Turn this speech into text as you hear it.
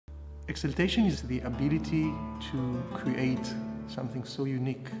Exaltation is the ability to create something so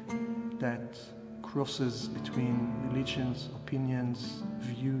unique that crosses between religions, opinions,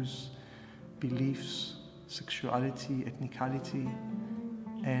 views, beliefs, sexuality, ethnicality,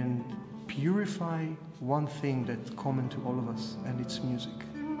 and purify one thing that's common to all of us, and it's music.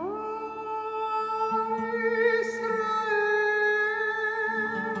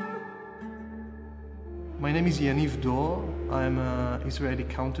 My name is Yaniv. I'm an Israeli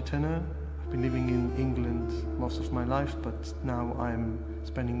countertenor. I've been living in England most of my life, but now I'm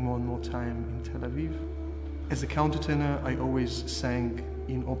spending more and more time in Tel Aviv. As a countertenor, I always sang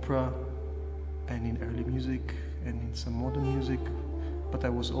in opera and in early music and in some modern music, but I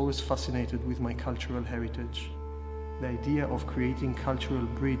was always fascinated with my cultural heritage. The idea of creating cultural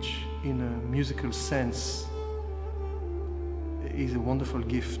bridge in a musical sense is a wonderful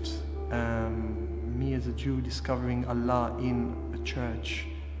gift. Me as a Jew discovering Allah in a church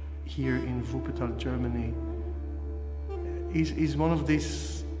here in Wuppertal, Germany is one of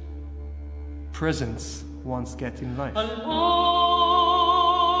these presents ones get in life.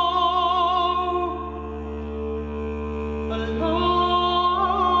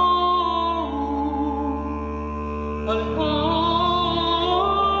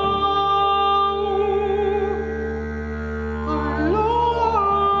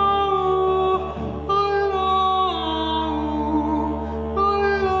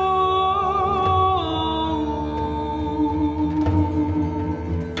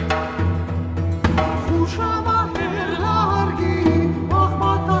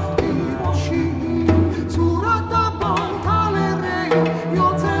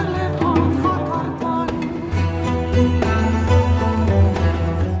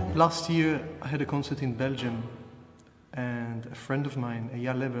 Last year I had a concert in Belgium, and a friend of mine,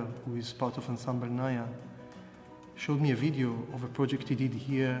 Eyal Leber, who is part of Ensemble NAYA, showed me a video of a project he did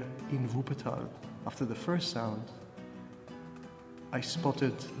here in Wuppertal. After the first sound, I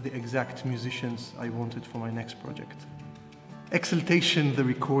spotted the exact musicians I wanted for my next project. Exaltation, the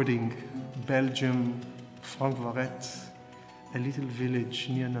recording, Belgium, Frankfurt, a little village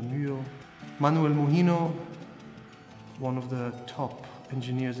near Namur. Manuel Mohino, one of the top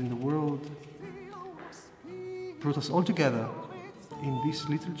engineers in the world, brought us all together in this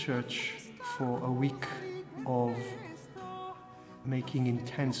little church for a week of making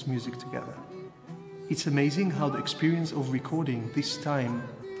intense music together. It's amazing how the experience of recording this time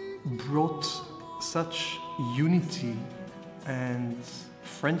brought such unity and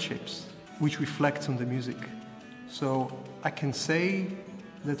friendships which reflect on the music. So I can say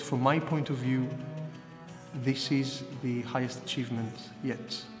that from my point of view, this is the highest achievement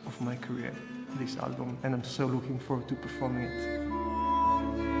yet of my career, this album, and I'm so looking forward to performing it.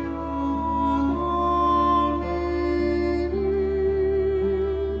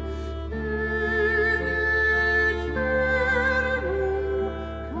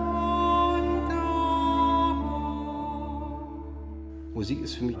 Musik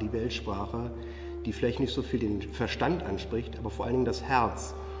ist für mich die Weltsprache, die vielleicht nicht so viel den Verstand anspricht, aber vor allen Dingen das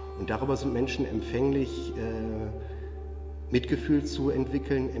Herz. Und darüber sind Menschen empfänglich, Mitgefühl zu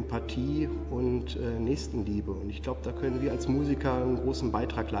entwickeln, Empathie und Nächstenliebe. Und ich glaube, da können wir als Musiker einen großen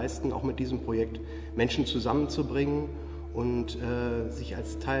Beitrag leisten, auch mit diesem Projekt Menschen zusammenzubringen und sich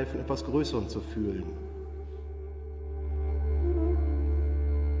als Teil von etwas Größerem zu fühlen.